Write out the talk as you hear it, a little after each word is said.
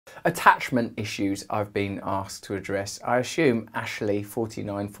Attachment issues I've been asked to address. I assume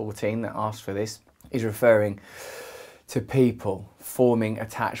Ashley4914 that asked for this is referring to people, forming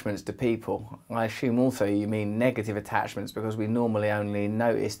attachments to people. I assume also you mean negative attachments, because we normally only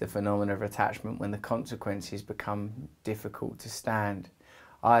notice the phenomena of attachment when the consequences become difficult to stand.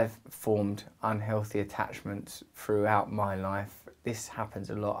 I've formed unhealthy attachments throughout my life. This happens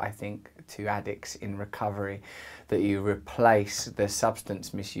a lot, I think, to addicts in recovery, that you replace the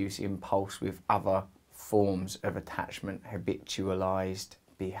substance misuse impulse with other forms of attachment, habitualized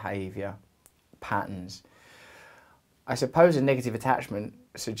behavior patterns. I suppose a negative attachment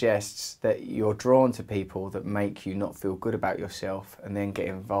suggests that you're drawn to people that make you not feel good about yourself, and then get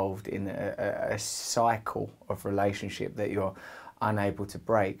involved in a cycle of relationship that you're unable to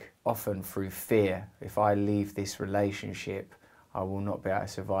break, often through fear. If I leave this relationship, I will not be able to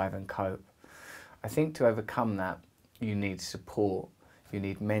survive and cope. I think to overcome that, you need support. You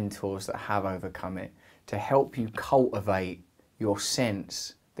need mentors that have overcome it to help you cultivate your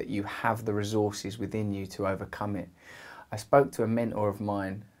sense that you have the resources within you to overcome it. I spoke to a mentor of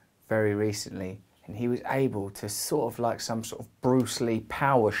mine very recently, and he was able to sort of like some sort of Bruce Lee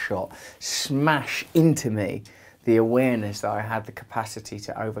power shot smash into me the awareness that I had the capacity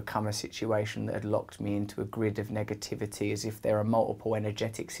to overcome a situation that had locked me into a grid of negativity, as if there are multiple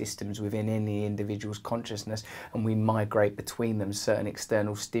energetic systems within any individual's consciousness, and we migrate between them. Certain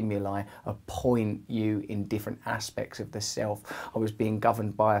external stimuli point you in different aspects of the self. I was being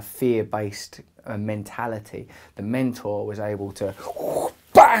governed by a fear-based mentality. The mentor was able to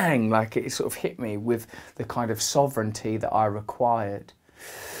bang, like it sort of hit me with the kind of sovereignty that I required.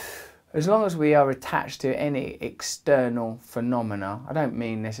 As long as we are attached to any external phenomena, I don't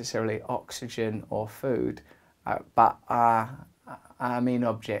mean necessarily oxygen or food, but I mean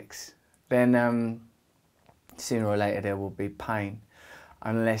objects, then sooner or later there will be pain,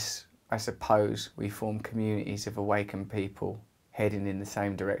 unless, I suppose, we form communities of awakened people heading in the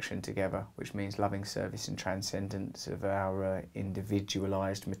same direction together, which means loving service and transcendence of our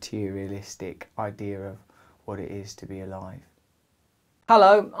individualised, materialistic idea of what it is to be alive.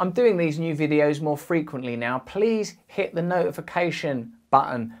 Hello, I'm doing these new videos more frequently now. Please hit the notification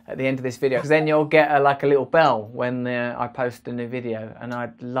button at the end of this video, because then you'll get like a little bell when I post a new video, and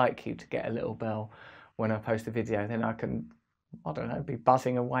I'd like you to get a little bell when I post a video. Then I can, I don't know, be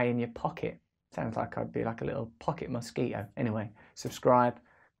buzzing away in your pocket. Sounds like I'd be like a little pocket mosquito. Anyway, subscribe,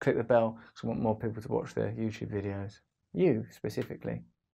 click the bell, because I want more people to watch the YouTube videos. You specifically.